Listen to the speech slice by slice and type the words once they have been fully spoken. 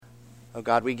Oh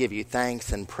God, we give you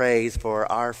thanks and praise for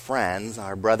our friends,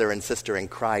 our brother and sister in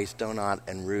Christ, Donat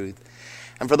and Ruth,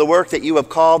 and for the work that you have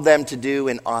called them to do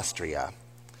in Austria.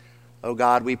 Oh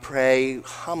God, we pray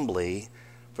humbly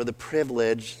for the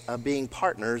privilege of being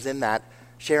partners in that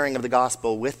sharing of the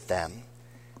gospel with them.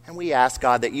 And we ask,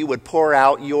 God, that you would pour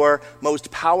out your most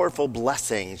powerful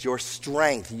blessings, your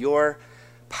strength, your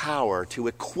power to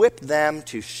equip them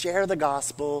to share the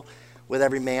gospel with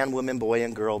every man, woman, boy,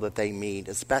 and girl that they meet,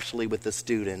 especially with the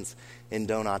students in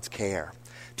Donat's care.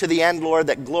 To the end, Lord,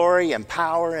 that glory and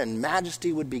power and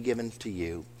majesty would be given to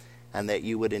you, and that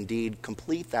you would indeed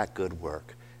complete that good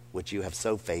work which you have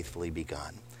so faithfully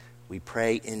begun. We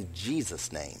pray in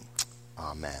Jesus' name.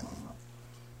 Amen.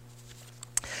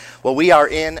 Well, we are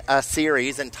in a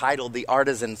series entitled The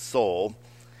Artisan Soul,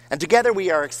 and together we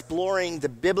are exploring the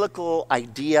biblical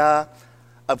idea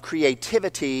of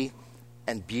creativity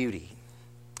and beauty.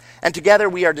 And together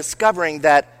we are discovering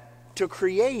that to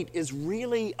create is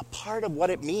really a part of what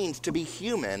it means to be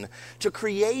human. To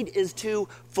create is to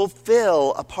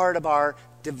fulfill a part of our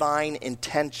divine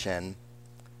intention.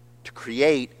 To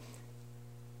create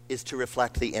is to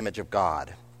reflect the image of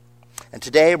God. And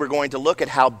today we're going to look at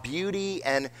how beauty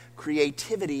and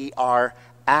creativity are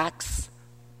acts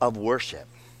of worship.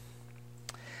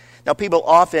 Now, people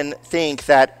often think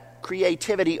that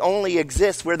creativity only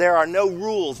exists where there are no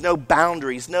rules, no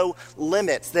boundaries, no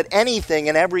limits, that anything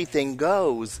and everything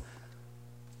goes.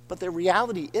 But the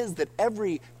reality is that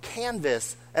every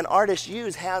canvas an artist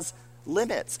uses has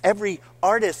limits. Every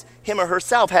artist, him or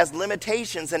herself, has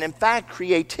limitations, and in fact,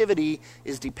 creativity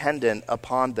is dependent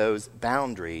upon those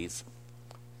boundaries.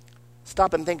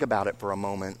 Stop and think about it for a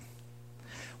moment.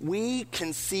 We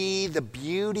can see the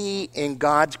beauty in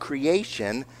God's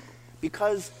creation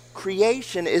because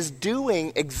creation is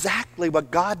doing exactly what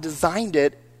God designed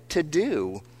it to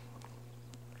do.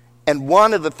 And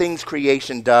one of the things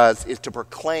creation does is to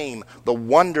proclaim the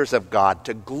wonders of God,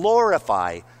 to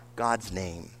glorify God's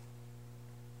name.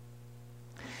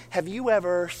 Have you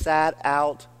ever sat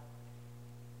out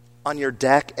on your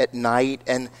deck at night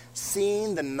and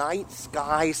seen the night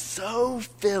sky so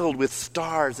filled with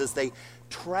stars as they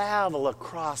travel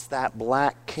across that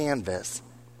black canvas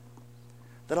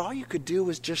that all you could do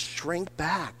was just shrink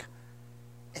back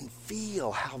and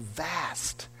feel how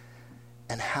vast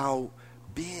and how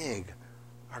big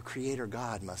our Creator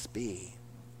God must be?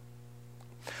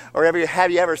 Or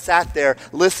have you ever sat there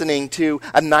listening to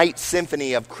a night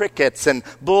symphony of crickets and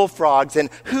bullfrogs and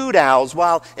hoot owls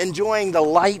while enjoying the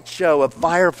light show of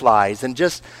fireflies and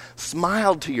just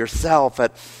smiled to yourself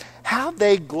at how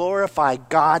they glorify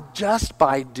God just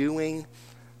by doing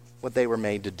what they were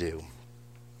made to do?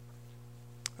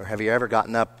 Or have you ever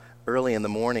gotten up early in the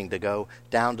morning to go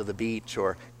down to the beach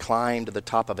or climb to the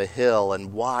top of a hill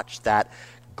and watch that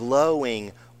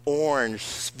glowing orange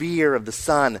sphere of the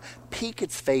sun peek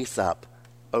its face up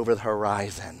over the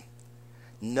horizon,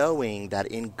 knowing that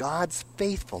in God's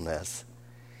faithfulness,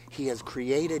 He has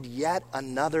created yet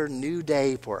another new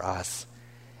day for us,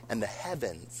 and the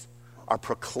heavens are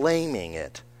proclaiming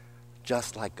it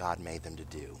just like God made them to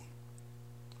do?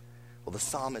 Well, the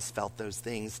psalmist felt those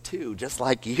things too, just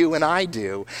like you and I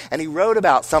do. And he wrote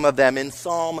about some of them in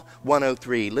Psalm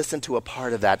 103. Listen to a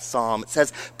part of that psalm. It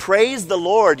says, "Praise the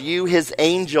Lord, you his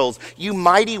angels, you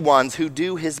mighty ones who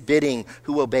do his bidding,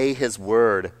 who obey his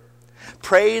word.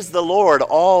 Praise the Lord,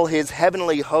 all his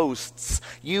heavenly hosts,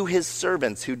 you his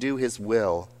servants who do his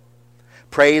will.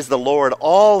 Praise the Lord,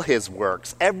 all his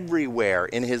works, everywhere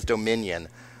in his dominion.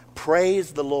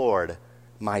 Praise the Lord,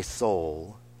 my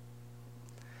soul."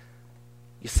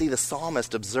 You see, the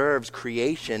psalmist observes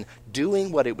creation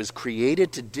doing what it was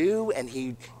created to do, and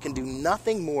he can do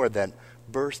nothing more than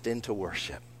burst into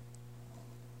worship.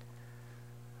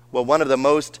 Well, one of the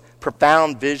most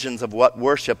profound visions of what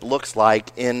worship looks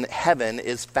like in heaven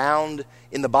is found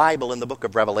in the Bible in the book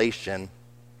of Revelation.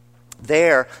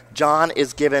 There, John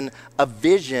is given a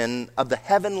vision of the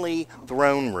heavenly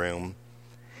throne room.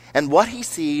 And what he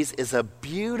sees is a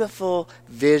beautiful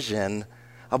vision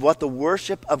of what the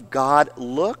worship of God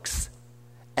looks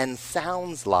and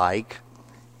sounds like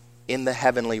in the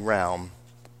heavenly realm.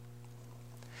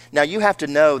 Now, you have to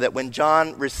know that when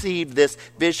John received this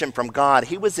vision from God,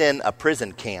 he was in a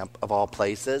prison camp, of all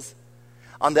places,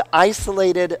 on the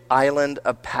isolated island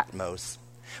of Patmos,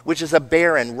 which is a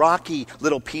barren, rocky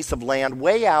little piece of land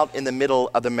way out in the middle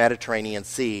of the Mediterranean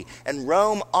Sea. And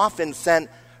Rome often sent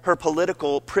her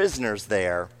political prisoners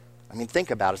there. I mean,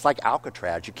 think about it. It's like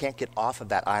Alcatraz. You can't get off of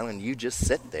that island. You just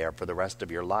sit there for the rest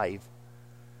of your life.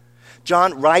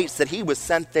 John writes that he was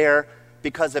sent there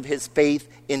because of his faith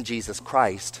in Jesus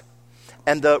Christ.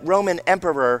 And the Roman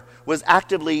emperor was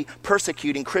actively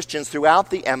persecuting Christians throughout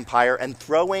the empire and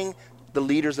throwing the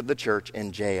leaders of the church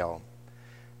in jail.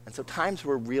 And so times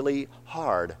were really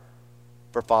hard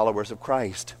for followers of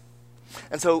Christ.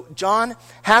 And so John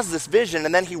has this vision,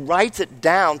 and then he writes it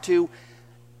down to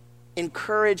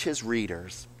encourage his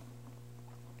readers.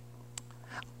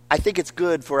 I think it's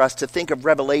good for us to think of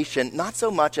Revelation not so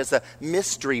much as a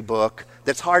mystery book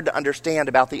that's hard to understand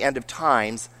about the end of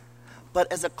times,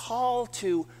 but as a call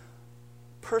to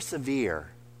persevere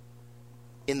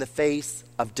in the face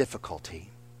of difficulty.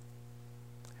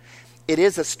 It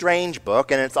is a strange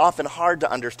book, and it's often hard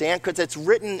to understand because it's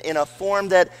written in a form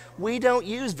that we don't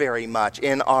use very much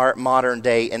in our modern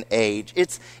day and age.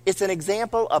 It's an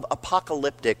example of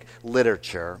apocalyptic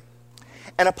literature.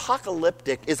 And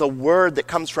apocalyptic is a word that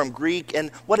comes from Greek, and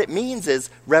what it means is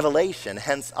revelation,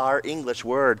 hence our English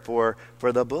word for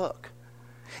the book.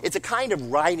 It's a kind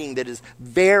of writing that is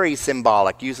very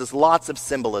symbolic, uses lots of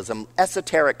symbolism,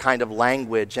 esoteric kind of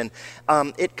language, and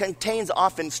it contains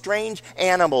often strange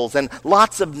animals and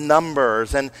lots of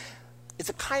numbers. And it's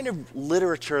a kind of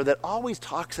literature that always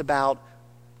talks about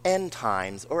end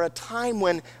times, or a time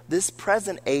when this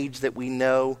present age that we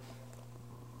know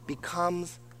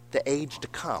becomes the age to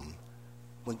come,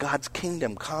 when God's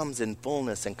kingdom comes in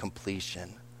fullness and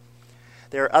completion.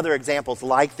 There are other examples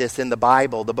like this in the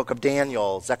Bible, the book of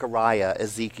Daniel, Zechariah,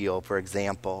 Ezekiel, for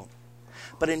example.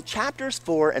 But in chapters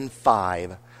 4 and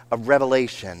 5 of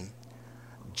Revelation,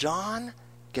 John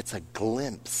gets a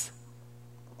glimpse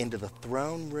into the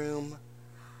throne room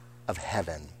of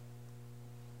heaven.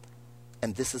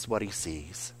 And this is what he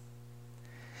sees.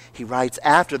 He writes,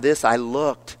 "After this I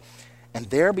looked, and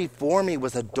there before me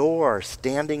was a door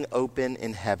standing open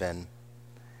in heaven.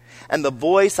 And the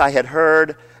voice I had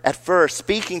heard at first,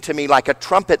 speaking to me like a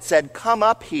trumpet, said, 'Come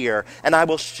up here, and I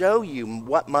will show you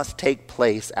what must take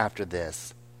place after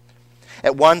this.'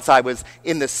 At once I was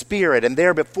in the Spirit, and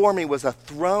there before me was a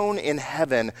throne in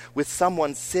heaven with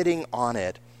someone sitting on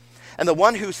it. And the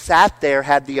one who sat there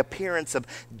had the appearance of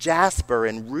jasper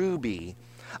and ruby.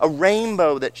 A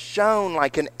rainbow that shone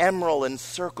like an emerald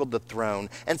encircled the throne,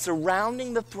 and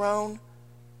surrounding the throne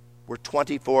were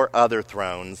 24 other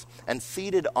thrones, and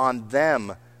seated on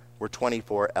them were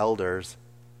 24 elders.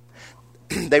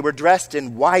 They were dressed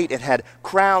in white and had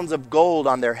crowns of gold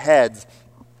on their heads.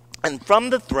 And from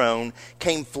the throne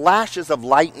came flashes of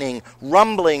lightning,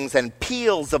 rumblings, and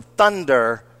peals of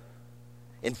thunder.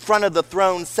 In front of the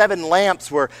throne, 7 lamps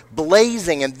were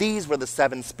blazing, and these were the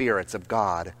 7 spirits of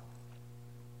God.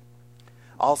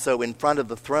 Also, in front of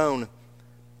the throne,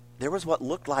 there was what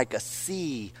looked like a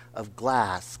sea of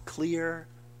glass, clear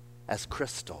as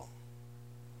crystal.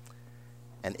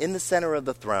 And in the center of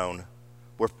the throne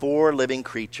were 4 living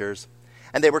creatures,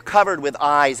 and they were covered with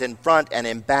eyes in front and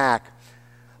in back.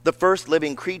 The first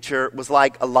living creature was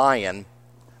like a lion,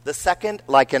 the second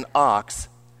like an ox,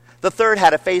 the third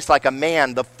had a face like a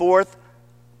man, the fourth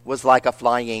was like a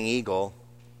flying eagle.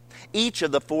 Each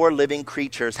of the 4 living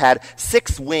creatures had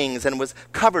 6 wings and was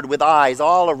covered with eyes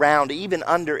all around, even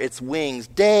under its wings.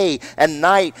 Day and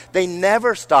night, they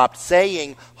never stopped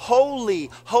saying,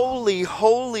 "Holy, holy,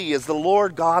 holy is the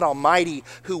Lord God Almighty,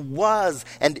 who was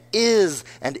and is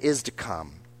to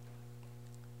come."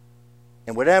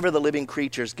 And whatever the living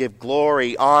creatures give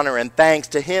glory, honor, and thanks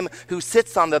to him who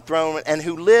sits on the throne and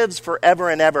who lives forever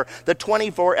and ever. The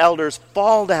 24 elders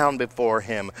fall down before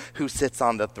him who sits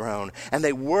on the throne, and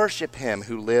they worship him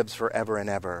who lives forever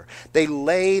and ever. They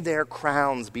lay their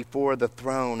crowns before the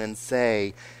throne and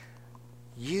say,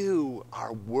 "You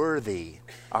are worthy,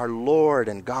 our Lord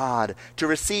and God, to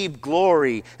receive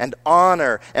glory and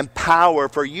honor and power,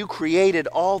 for you created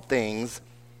all things,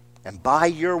 and by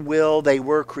your will they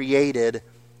were created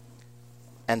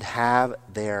and have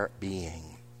their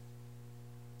being."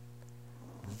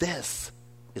 This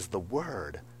is the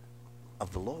word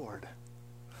of the Lord.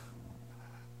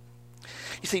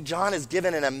 You see, John is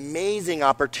given an amazing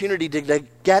opportunity to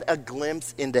get a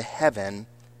glimpse into heaven.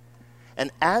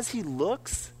 And as he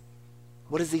looks,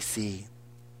 what does he see?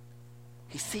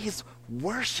 He sees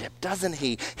worship, doesn't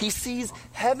he? He sees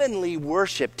heavenly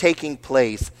worship taking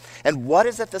place. And what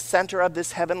is at the center of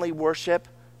this heavenly worship?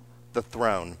 The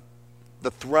throne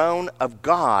of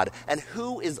God. And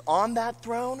who is on that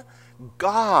throne?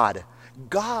 God.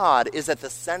 God is at the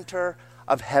center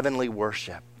of heavenly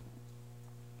worship.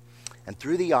 And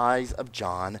through the eyes of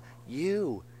John,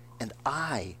 you and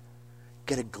I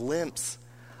get a glimpse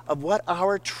of what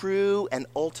our true and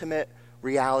ultimate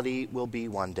reality will be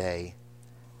one day.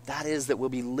 That is, that we'll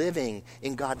be living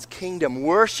in God's kingdom,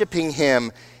 worshiping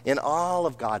him in all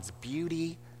of God's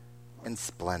beauty and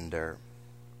splendor.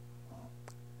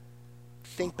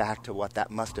 think back to what that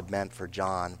must have meant for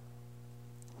John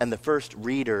and the first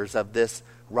readers of this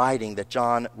writing that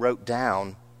John wrote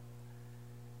down.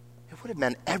 It would have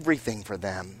meant everything for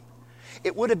them.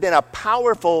 It would have been a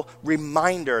powerful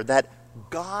reminder that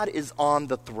God is on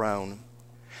the throne,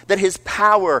 that his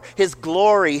power, his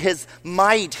glory, his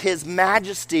might, his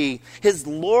majesty, his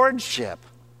lordship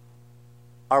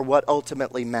are what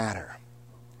ultimately matter.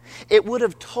 It would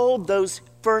have told those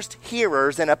first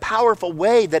hearers in a powerful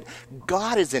way that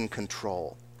God is in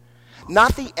control.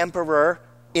 Not the emperor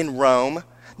in Rome,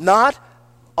 not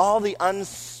all the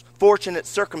unfortunate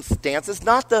circumstances,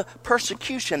 not the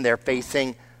persecution they're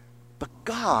facing, but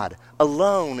God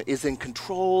alone is in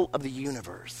control of the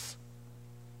universe.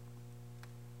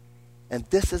 And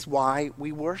this is why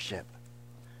we worship.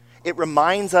 It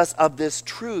reminds us of this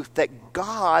truth that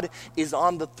God is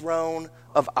on the throne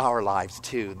of our lives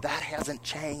too. That hasn't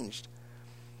changed.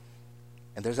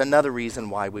 And there's another reason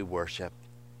why we worship.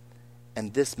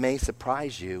 And this may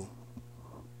surprise you.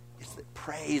 Is that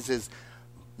praise is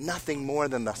nothing more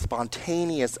than the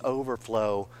spontaneous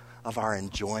overflow of our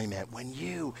enjoyment. When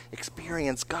you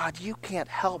experience God, you can't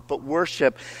help but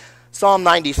worship. Psalm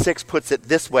 96 puts it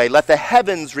this way: let the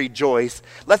heavens rejoice,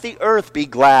 let the earth be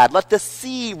glad, let the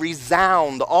sea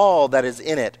resound all that is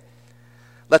in it.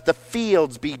 Let the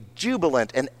fields be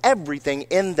jubilant and everything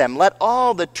in them. Let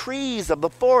all the trees of the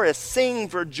forest sing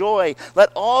for joy.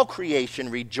 Let all creation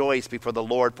rejoice before the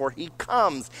Lord, for he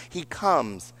comes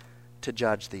to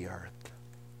judge the earth.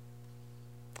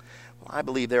 Well, I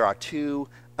believe there are two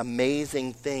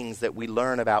amazing things that we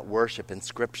learn about worship in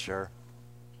Scripture.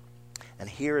 And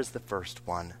here is the first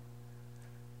one: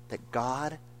 that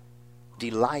God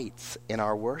delights in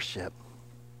our worship.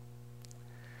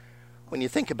 When you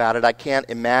think about it, I can't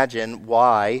imagine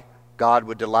why God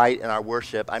would delight in our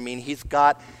worship. I mean, he's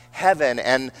got heaven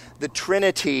and the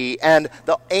Trinity and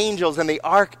the angels and the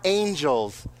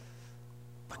archangels.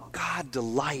 But God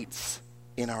delights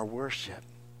in our worship.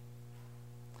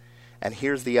 And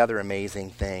here's the other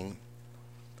amazing thing: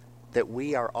 that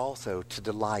we are also to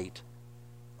delight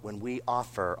when we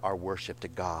offer our worship to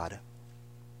God.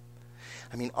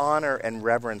 I mean, honor and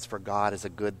reverence for God is a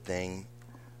good thing,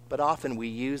 but often we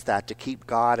use that to keep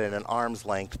God at an arm's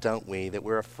length, don't we? That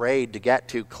we're afraid to get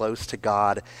too close to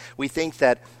God. We think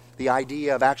that the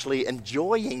idea of actually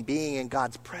enjoying being in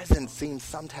God's presence seems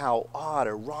somehow odd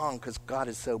or wrong because God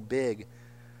is so big.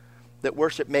 That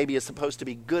worship maybe is supposed to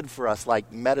be good for us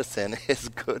like medicine is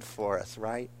good for us,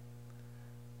 right?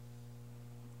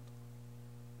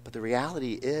 But the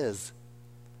reality is,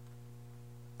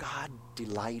 God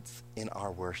delights in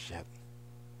our worship,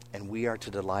 and we are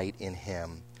to delight in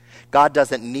him. God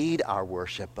doesn't need our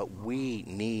worship, but we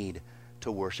need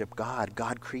to worship God.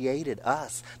 God created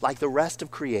us, like the rest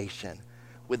of creation,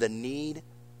 with a need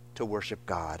to worship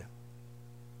God.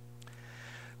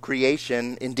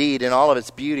 Creation, indeed, in all of its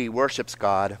beauty, worships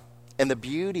God. And the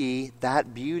beauty,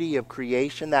 that beauty of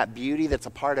creation, that beauty that's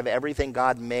a part of everything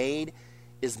God made,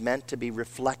 is meant to be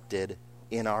reflected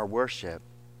in our worship.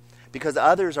 Because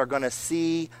others are going to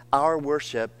see our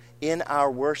worship, in our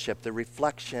worship, the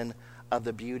reflection of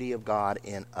the beauty of God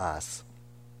in us.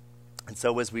 And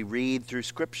so as we read through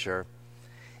Scripture,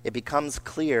 it becomes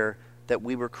clear that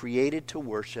we were created to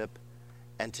worship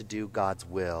and to do God's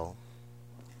will.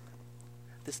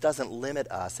 This doesn't limit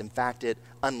us. In fact, it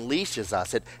unleashes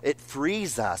us. It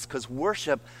frees us, because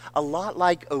worship, a lot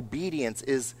like obedience,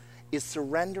 is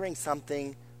surrendering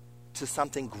something to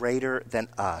something greater than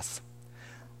us.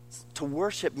 To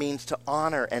worship means to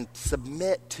honor and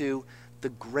submit to the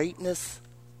greatness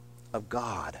of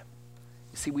God.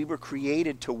 You see, we were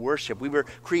created to worship. We were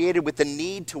created with the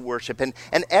need to worship. And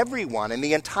everyone in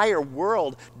the entire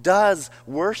world does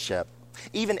worship.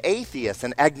 Even atheists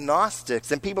and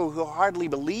agnostics and people who hardly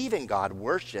believe in God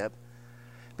worship.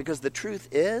 Because the truth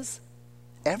is,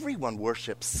 everyone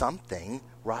worships something,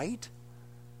 right?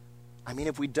 I mean,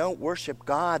 if we don't worship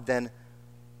God, then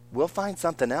we'll find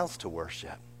something else to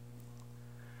worship.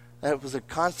 That was a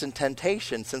constant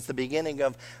temptation since the beginning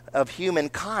of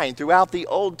humankind. Throughout the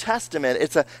Old Testament,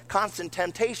 it's a constant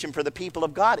temptation for the people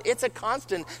of God. It's a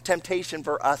constant temptation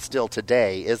for us still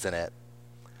today, isn't it?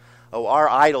 Oh, our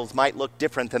idols might look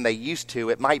different than they used to.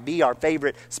 It might be our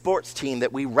favorite sports team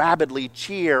that we rabidly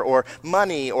cheer, or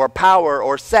money, or power,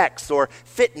 or sex, or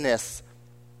fitness.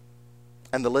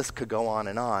 And the list could go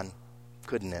on,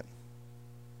 couldn't it?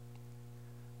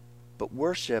 But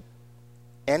worship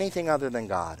anything other than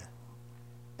God,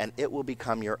 and it will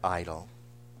become your idol.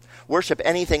 Worship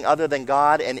anything other than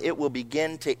God, and it will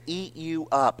begin to eat you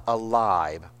up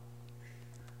alive.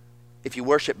 If you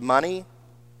worship money,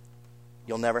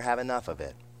 you'll never have enough of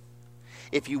it.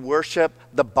 If you worship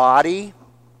the body,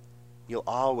 you'll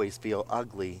always feel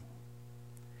ugly.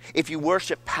 If you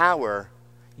worship power,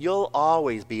 you'll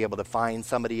always be able to find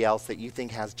somebody else that you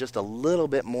think has just a little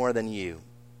bit more than you.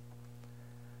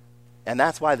 And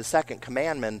that's why the second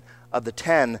commandment of the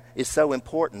 10 is so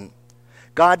important.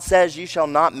 God says, you shall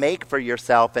not make for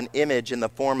yourself an image in the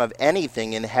form of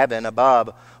anything in heaven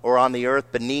above, or on the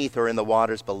earth beneath, or in the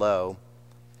waters below.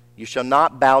 You shall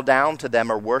not bow down to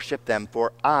them or worship them,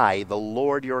 for I, the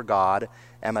Lord your God,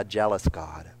 am a jealous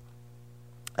God.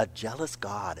 A jealous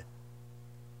God.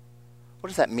 What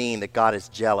does that mean, that God is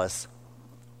jealous?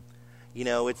 You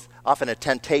know, it's often a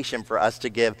temptation for us to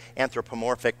give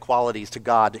anthropomorphic qualities to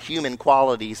God, human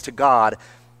qualities to God.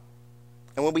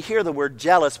 And when we hear the word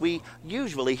jealous, we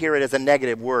usually hear it as a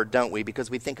negative word, don't we? Because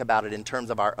we think about it in terms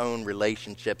of our own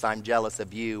relationships. I'm jealous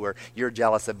of you, or you're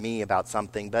jealous of me about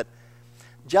something. But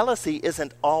jealousy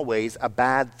isn't always a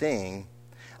bad thing.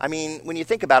 I mean, when you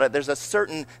think about it, there's a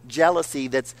certain jealousy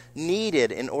that's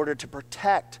needed in order to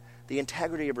protect the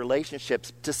integrity of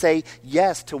relationships. To say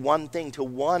yes to one thing, to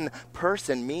one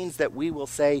person, means that we will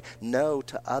say no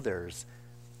to others.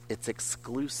 It's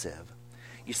exclusive.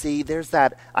 You see, there's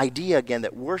that idea again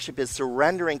that worship is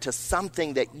surrendering to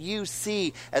something that you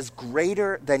see as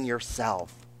greater than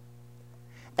yourself.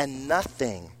 And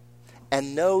nothing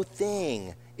and no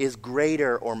thing is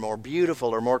greater or more beautiful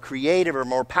or more creative or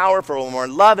more powerful or more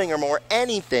loving or more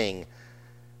anything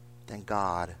than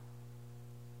God.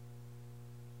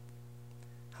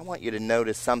 I want you to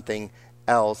notice something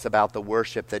else about the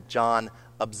worship that John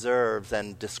observes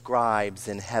and describes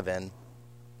in heaven.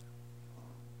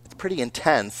 It's pretty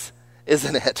intense,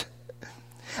 isn't it?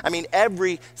 I mean,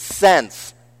 every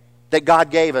sense that God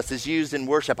gave us is used in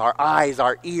worship. Our eyes,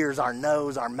 our ears, our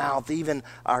nose, our mouth, even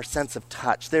our sense of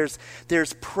touch. There's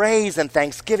praise and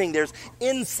thanksgiving. There's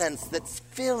incense that's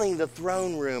filling the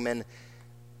throne room and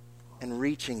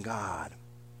reaching God.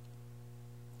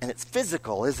 And it's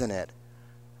physical, isn't it?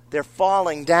 They're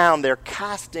falling down. They're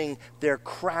casting their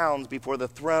crowns before the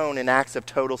throne in acts of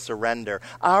total surrender.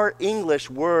 Our English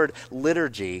word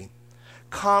liturgy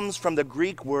comes from the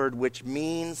Greek word which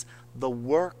means the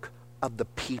work of the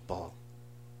people.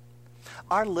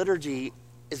 Our liturgy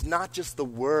is not just the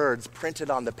words printed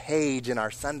on the page in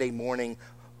our Sunday morning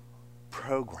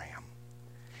program.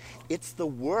 It's the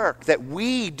work that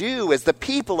we do as the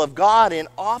people of God in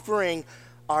offering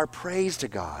our praise to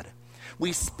God.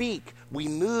 We speak, we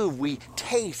move, we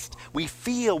taste, we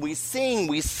feel, we sing,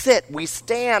 we sit, we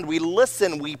stand, we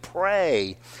listen, we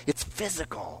pray. It's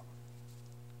physical.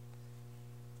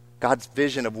 God's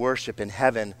vision of worship in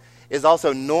heaven is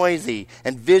also noisy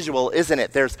and visual, isn't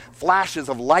it? There's flashes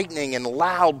of lightning and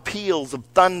loud peals of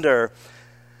thunder.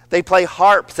 They play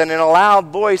harps, and in a loud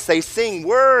voice they sing,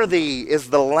 "Worthy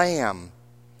is the Lamb."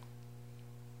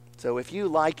 So if you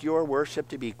like your worship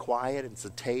to be quiet and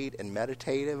sedate and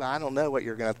meditative, I don't know what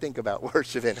you're going to think about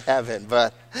worship in heaven,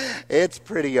 but it's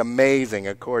pretty amazing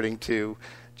according to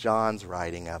John's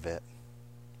writing of it.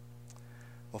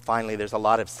 Well, finally, there's a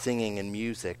lot of singing and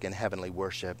music in heavenly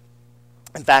worship.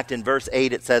 In fact, in verse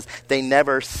 8 it says, they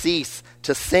never cease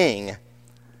to sing.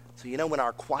 So you know, when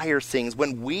our choir sings,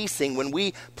 when we sing, when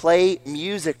we play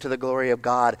music to the glory of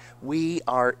God, we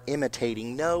are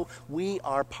imitating. No, we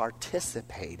are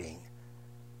participating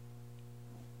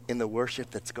in the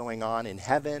worship that's going on in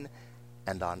heaven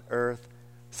and on earth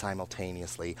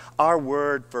simultaneously. Our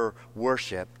word for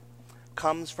worship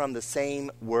comes from the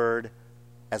same word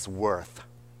as worth.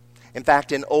 In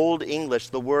fact, in Old English,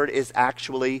 the word is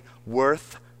actually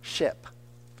worth-ship.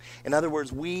 In other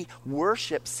words, we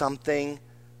worship something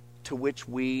to which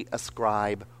we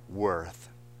ascribe worth.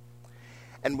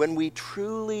 And when we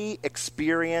truly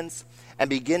experience and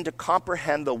begin to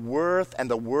comprehend the worth and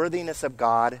the worthiness of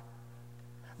God,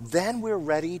 then we're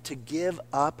ready to give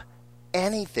up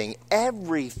anything,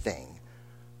 everything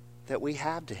that we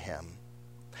have to Him.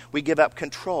 We give up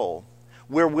control.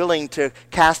 We're willing to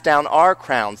cast down our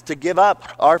crowns, to give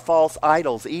up our false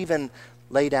idols, even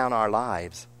lay down our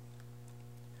lives.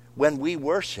 When we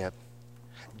worship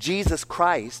Jesus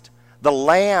Christ, the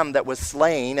Lamb that was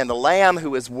slain and the Lamb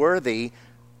who is worthy,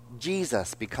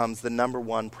 Jesus becomes the number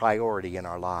one priority in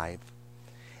our life.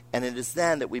 And it is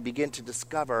then that we begin to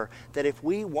discover that if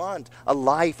we want a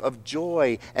life of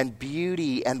joy and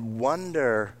beauty and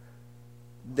wonder,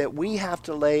 that we have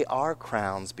to lay our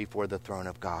crowns before the throne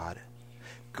of God.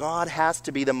 God has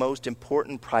to be the most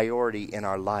important priority in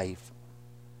our life.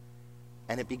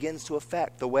 And it begins to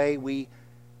affect the way we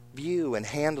view and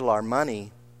handle our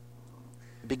money.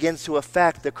 It begins to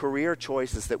affect the career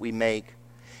choices that we make.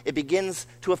 It begins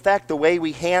to affect the way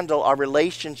we handle our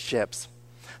relationships.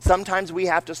 Sometimes we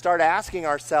have to start asking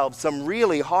ourselves some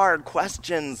really hard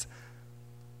questions.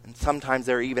 And sometimes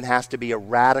there even has to be a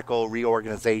radical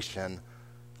reorganization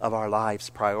of our life's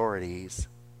priorities.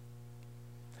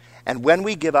 And when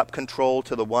we give up control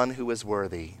to the one who is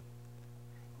worthy,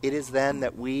 it is then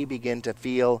that we begin to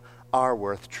feel our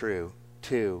worth true,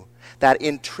 too. That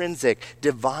intrinsic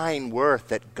divine worth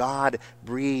that God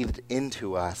breathed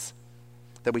into us,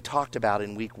 that we talked about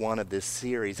in week 1 of this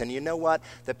series. And you know what?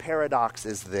 The paradox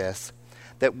is this,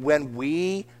 that when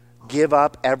we give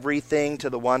up everything to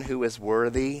the one who is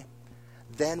worthy,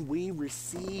 then we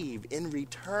receive in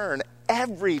return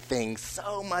everything,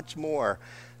 so much more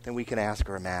than we can ask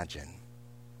or imagine.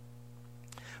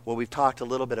 Well, we've talked a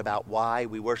little bit about why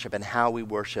we worship and how we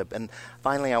worship. And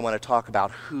finally, I want to talk about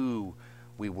who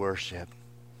we worship.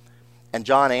 And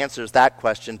John answers that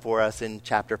question for us in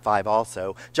chapter 5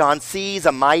 also. John sees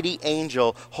a mighty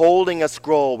angel holding a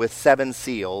scroll with 7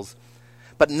 seals,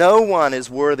 but no one is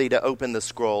worthy to open the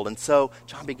scroll. And so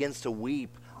John begins to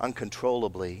weep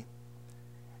uncontrollably.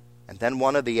 And then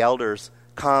one of the elders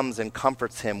comes and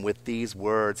comforts him with these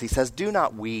words. He says, "Do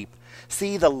not weep.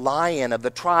 See, the Lion of the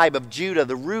tribe of Judah,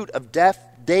 the root of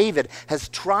David, has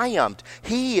triumphed.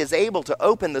 He is able to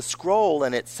open the scroll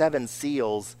and its 7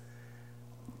 seals."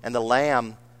 And the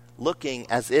Lamb, looking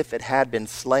as if it had been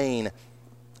slain,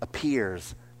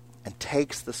 appears and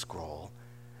takes the scroll.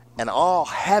 And all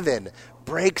heaven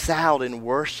breaks out in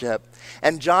worship.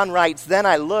 And John writes, "Then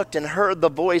I looked and heard the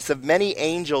voice of many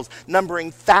angels,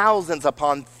 numbering thousands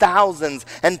upon thousands,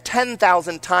 and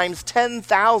 10,000 times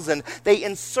 10,000. They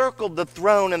encircled the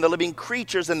throne and the living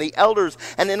creatures and the elders,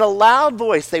 and in a loud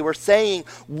voice they were saying,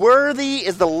 'Worthy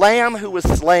is the Lamb who was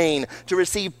slain to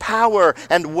receive power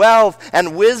and wealth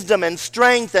and wisdom and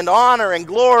strength and honor and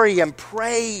glory and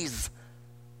praise.'"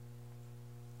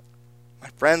 My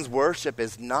friends, worship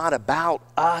is not about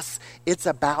us. It's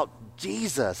about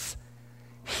Jesus.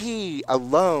 He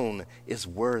alone is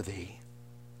worthy.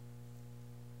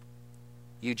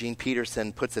 Eugene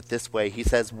Peterson puts it this way. He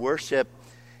says, "Worship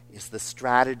is the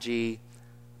strategy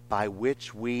by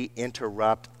which we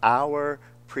interrupt our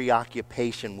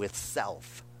preoccupation with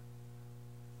self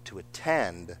to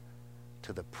attend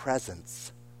to the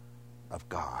presence of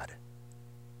God."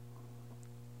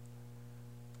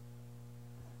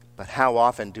 But how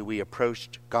often do we approach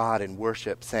God in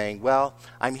worship saying, "Well,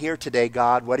 I'm here today,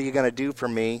 God. What are you going to do for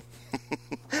me?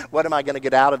 What am I going to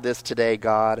get out of this today,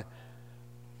 God?"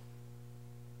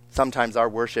 Sometimes our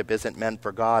worship isn't meant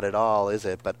for God at all, is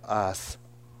it, but us.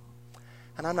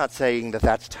 And I'm not saying that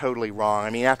that's totally wrong.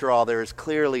 I mean, after all, there is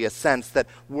clearly a sense that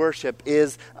worship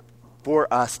is for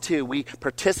us too. We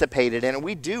participated in it.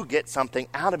 We do get something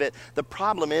out of it. The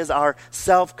problem is our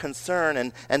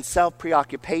self-concern and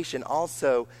self-preoccupation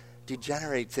also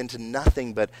degenerates into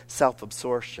nothing but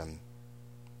self-absorption.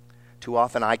 Too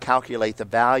often I calculate the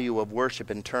value of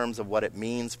worship in terms of what it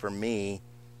means for me.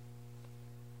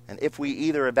 And if we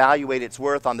either evaluate its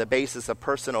worth on the basis of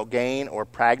personal gain or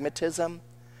pragmatism,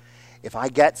 if I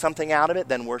get something out of it,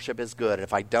 then worship is good.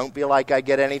 If I don't feel like I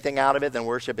get anything out of it, then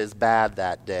worship is bad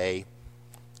that day.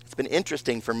 It's been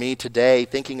interesting for me today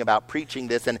thinking about preaching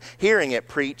this and hearing it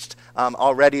preached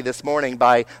already this morning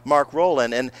by Mark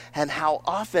Rowland, and how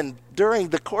often during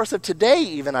the course of today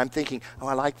even I'm thinking, "Oh,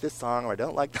 I like this song," or "I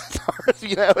don't like that song."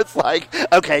 It's like,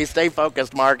 okay, stay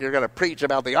focused, Mark. You're going to preach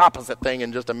about the opposite thing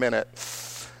in just a minute.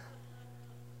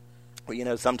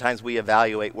 Well, sometimes we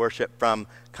evaluate worship from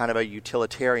kind of a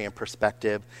utilitarian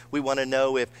perspective. We want to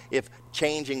know if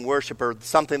changing worship or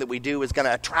something that we do is going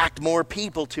to attract more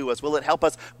people to us. Will it help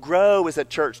us grow as a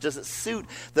church? Does it suit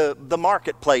the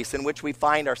marketplace in which we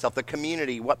find ourselves, the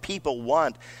community, what people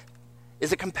want?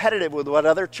 Is it competitive with what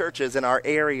other churches in our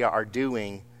area are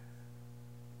doing?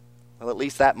 Well, at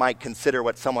least that might consider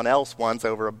what someone else wants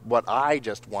over what I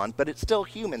just want, but it's still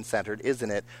human-centered,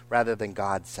 isn't it, rather than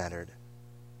God-centered.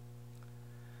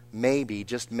 Maybe,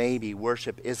 just maybe,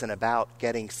 worship isn't about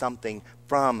getting something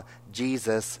from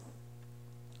Jesus.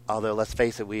 Although, let's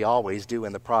face it, we always do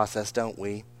in the process, don't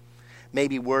we?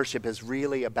 Maybe worship is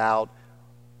really about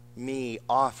me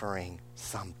offering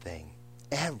something,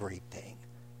 everything,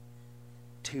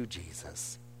 to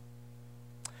Jesus.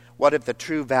 What if the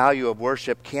true value of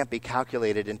worship can't be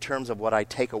calculated in terms of what I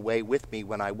take away with me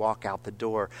when I walk out the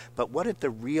door? But what if the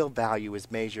real value is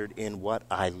measured in what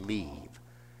I leave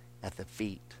at the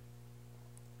feet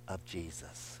of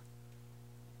Jesus?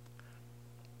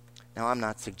 Now, I'm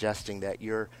not suggesting that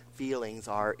your feelings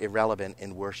are irrelevant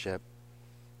in worship.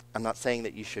 I'm not saying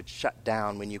that you should shut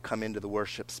down when you come into the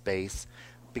worship space,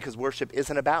 because worship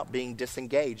isn't about being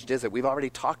disengaged, is it? We've already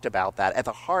talked about that. At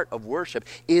the heart of worship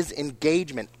is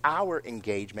engagement, our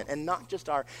engagement, and not just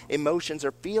our emotions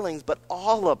or feelings, but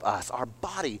all of us, our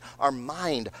body, our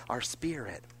mind, our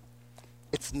spirit.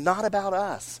 It's not about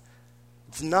us.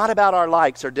 It's not about our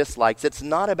likes or dislikes. It's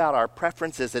not about our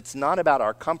preferences. It's not about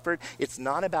our comfort. It's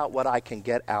not about what I can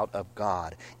get out of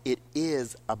God. It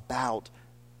is about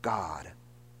God.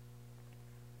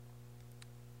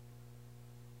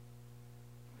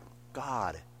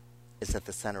 God is at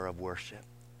the center of worship.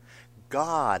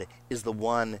 God is the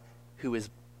one who is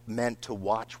meant to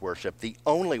watch worship, the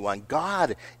only one.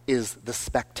 God is the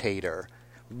spectator.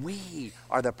 We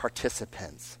are the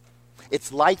participants.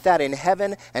 It's like that in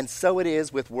heaven, and so it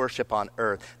is with worship on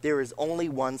earth. There is only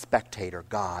one spectator,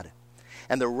 God.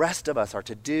 And the rest of us are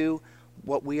to do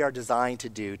what we are designed to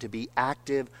do, to be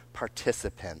active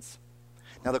participants.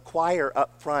 Now, the choir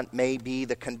up front may be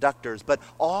the conductors, but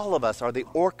all of us are the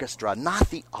orchestra, not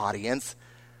the audience.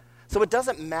 So it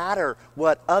doesn't matter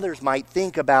what others might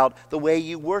think about the way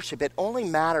you worship. It only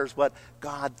matters what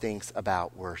God thinks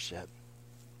about worship.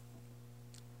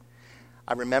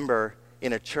 I remember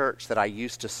in a church that I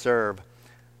used to serve,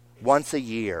 once a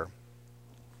year,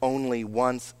 only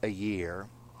once a year,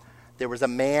 there was a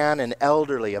man,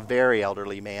 a very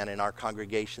elderly man in our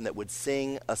congregation that would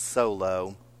sing a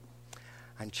solo.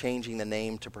 I'm changing the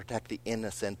name to protect the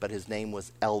innocent, but his name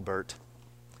was Elbert.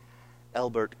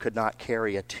 Elbert could not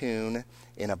carry a tune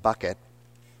in a bucket,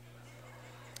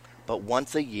 but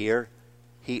once a year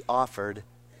he offered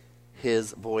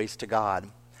his voice to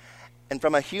God. And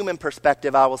from a human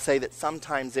perspective, I will say that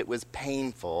sometimes it was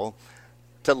painful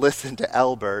to listen to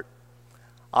Elbert.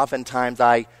 Oftentimes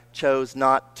I chose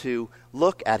not to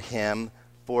look at him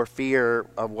for fear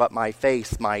of what my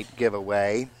face might give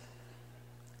away.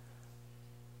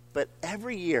 But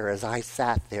every year as I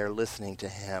sat there listening to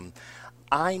him,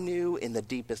 I knew in the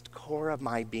deepest core of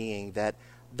my being that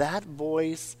that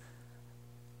voice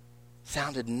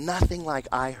sounded nothing like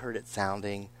I heard it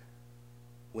sounding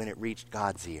when it reached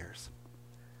God's ears.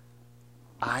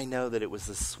 I know that it was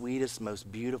the sweetest,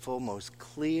 most beautiful, most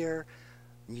clear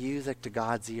music to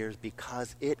God's ears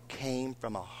because it came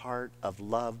from a heart of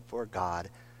love for God,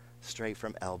 straight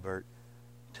from Elbert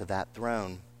to that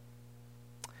throne.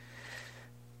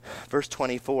 Verse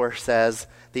 24 says,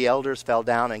 the elders fell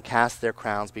down and cast their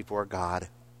crowns before God.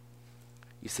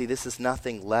 You see, this is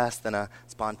nothing less than a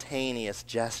spontaneous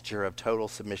gesture of total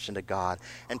submission to God.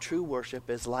 And true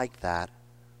worship is like that.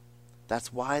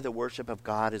 That's why the worship of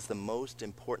God is the most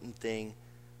important thing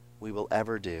we will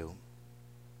ever do.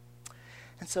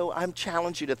 And so I'm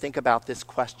challenging you to think about this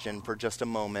question for just a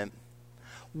moment.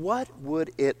 What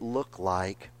would it look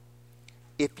like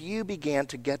if you began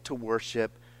to get to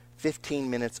worship 15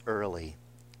 minutes early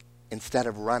instead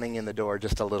of running in the door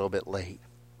just a little bit late?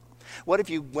 What if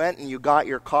you went and you got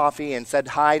your coffee and said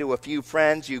hi to a few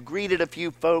friends, you greeted a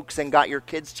few folks and got your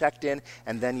kids checked in,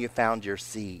 and then you found your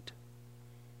seat?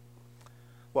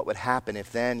 What would happen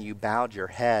if then you bowed your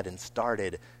head and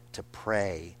started to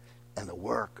pray and the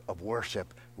work of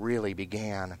worship really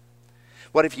began?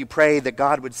 What if you prayed that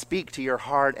God would speak to your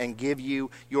heart and give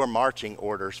you your marching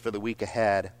orders for the week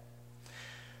ahead?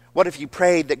 What if you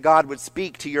prayed that God would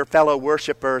speak to your fellow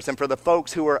worshipers and for the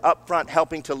folks who are up front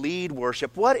helping to lead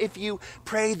worship? What if you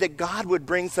prayed that God would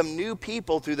bring some new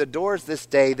people through the doors this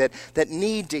day that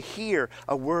need to hear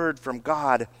a word from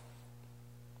God?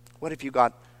 What if you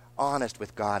got honest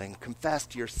with God and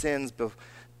confessed your sins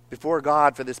before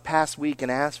God for this past week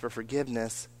and asked for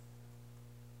forgiveness?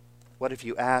 What if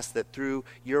you asked that through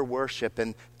your worship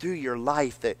and through your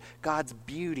life that God's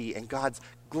beauty and God's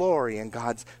glory and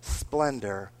God's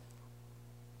splendor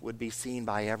would be seen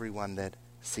by everyone that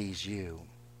sees you?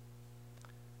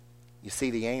 You see,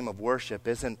 the aim of worship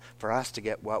isn't for us to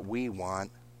get what we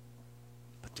want,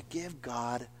 but to give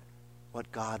God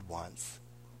what God wants,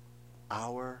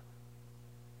 our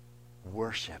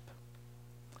worship.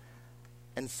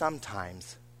 And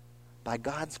sometimes, by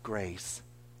God's grace,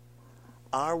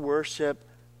 our worship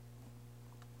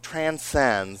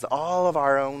transcends all of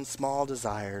our own small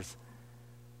desires,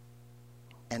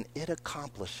 and it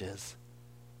accomplishes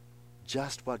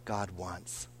just what God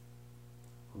wants.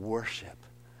 Worship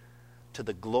to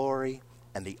the glory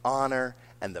and the honor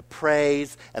and the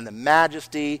praise and the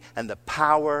majesty and the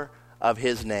power of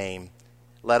his name.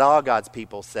 Let all God's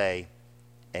people say,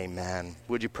 amen.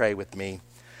 Would you pray with me?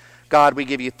 God, we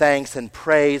give you thanks and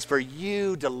praise for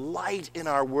you delight in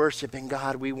our worship. And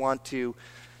God, we want to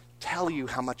tell you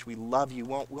how much we love you.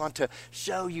 We want to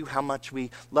show you how much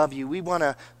we love you. We want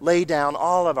to lay down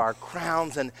all of our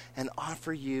crowns and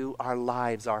offer you our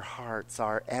lives, our hearts,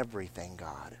 our everything,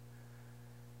 God.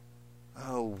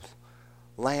 Oh,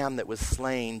 Lamb that was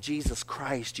slain, Jesus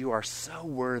Christ, you are so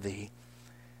worthy.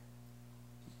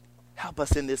 Help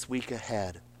us in this week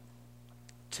ahead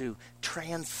to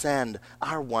transcend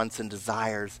our wants and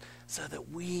desires so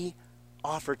that we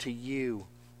offer to you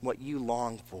what you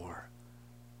long for,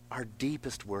 our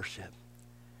deepest worship.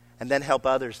 And then help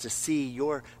others to see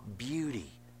your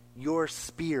beauty, your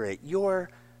spirit, your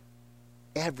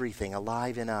everything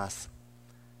alive in us,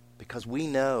 because we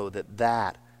know that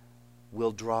that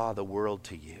will draw the world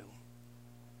to you.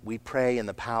 We pray in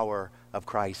the power of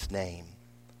Christ's name.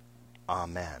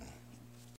 Amen.